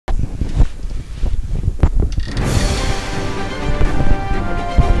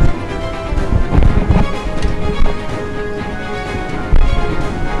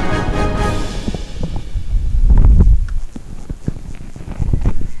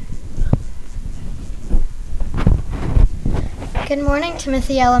Good morning,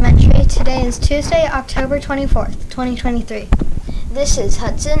 Timothy Elementary. Today is Tuesday, October 24th, 2023. This is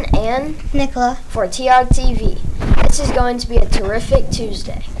Hudson and Nicola for TRTV. This is going to be a terrific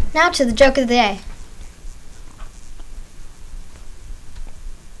Tuesday. Now to the joke of the day.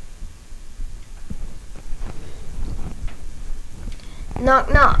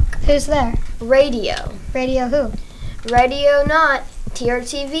 Knock knock. Who's there? Radio. Radio who? Radio not.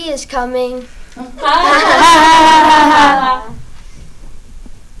 TRTV is coming.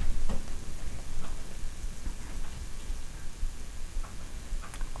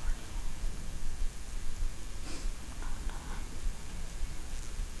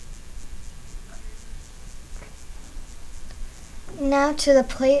 Now to the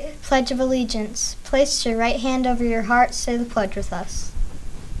Pledge of Allegiance. Place your right hand over your heart. Say the pledge with us.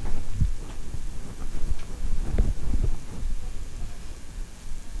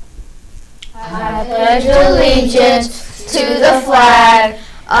 I pledge allegiance to the flag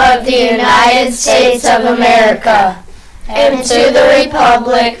of the United States of America and to the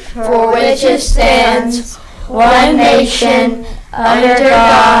republic for which it stands, one nation, under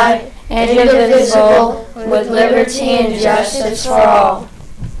God, indivisible, with liberty and justice for all.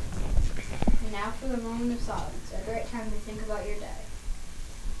 And now for the moment of silence, a great time to think about your day.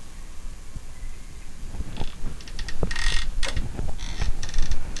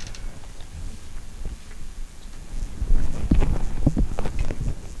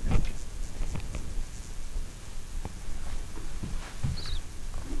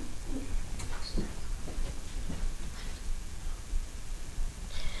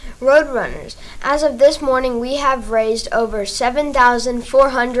 Roadrunners, as of this morning, we have raised over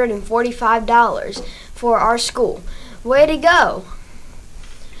 $7,445 for our school. Way to go!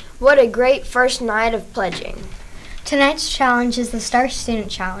 What a great first night of pledging. Tonight's challenge is the Star Student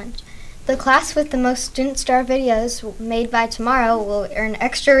Challenge. The class with the most Student Star videos made by tomorrow will earn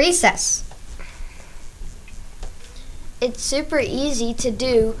extra recess. It's super easy to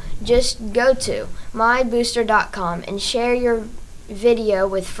do. Just go to mybooster.com and share your video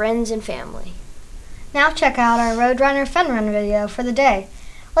with friends and family. Now check out our Roadrunner Fun Run video for the day.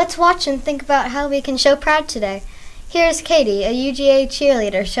 Let's watch and think about how we can show pride today. Here's Katie, a UGA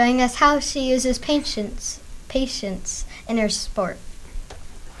cheerleader, showing us how she uses patience in her sport.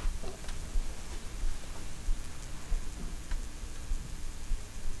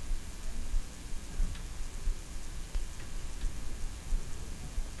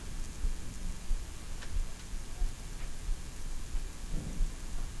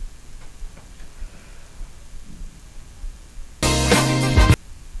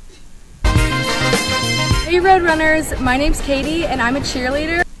 Hey Roadrunners, my name's Katie and I'm a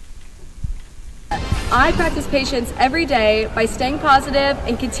cheerleader. I practice patience every day by staying positive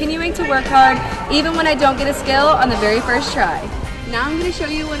and continuing to work hard even when I don't get a skill on the very first try. Now I'm going to show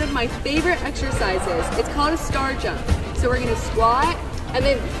you one of my favorite exercises. It's called a star jump. So we're going to squat and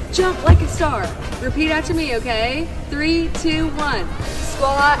then jump like a star. Repeat after me, okay? 3, 2, 1.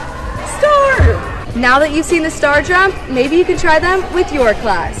 Squat, star! Now that you've seen the star jump, maybe you can try them with your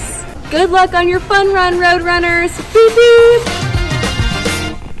class. Good luck on your fun run, Roadrunners! Beep beep!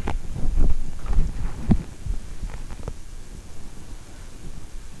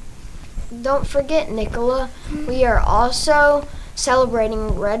 Don't forget, Nicola, we are also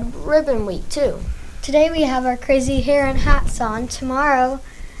celebrating Red Ribbon Week too. Today we have our crazy hair and hats on. Tomorrow,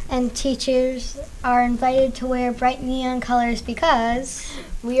 and teachers are invited to wear bright neon colors because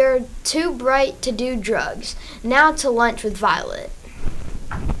we are too bright to do drugs. Now to lunch with Violet.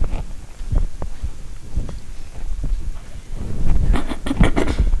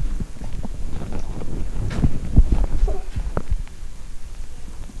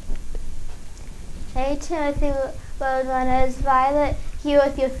 Hey Timothy Roadrunners, Violet here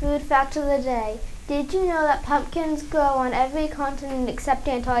with your food fact of the day. Did you know that pumpkins grow on every continent except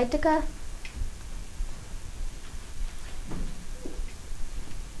Antarctica?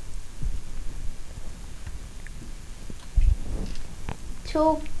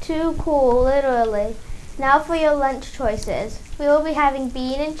 Too cool, literally. Now for your lunch choices. We will be having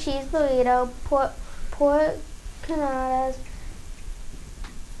bean and cheese burrito, pork canadas,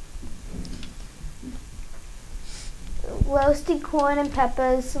 roasted corn and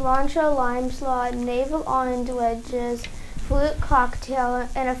peppers, cilantro lime slaw, navel orange wedges, fruit cocktail,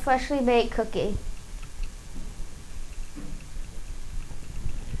 and a freshly baked cookie.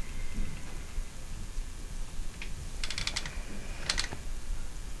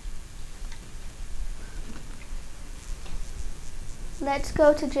 Let's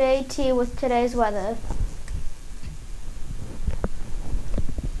go to JT with today's weather.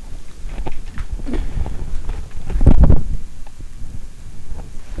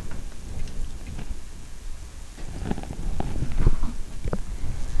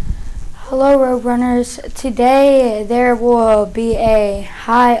 Hello, Roadrunners. Today there will be a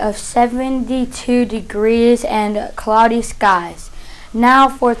high of 72 degrees and cloudy skies. Now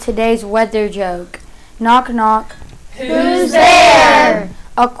for today's weather joke. Knock, knock. Who's there?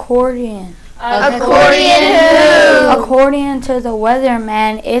 Accordion. Accordion who? According to the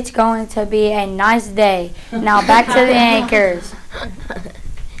weatherman, it's going to be a nice day. Now back to the anchors.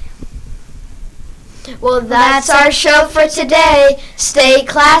 Well, that's our show for today. Stay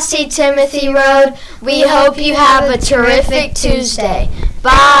classy, Timothy Road. We hope you have a terrific Tuesday.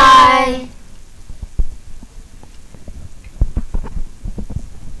 Bye.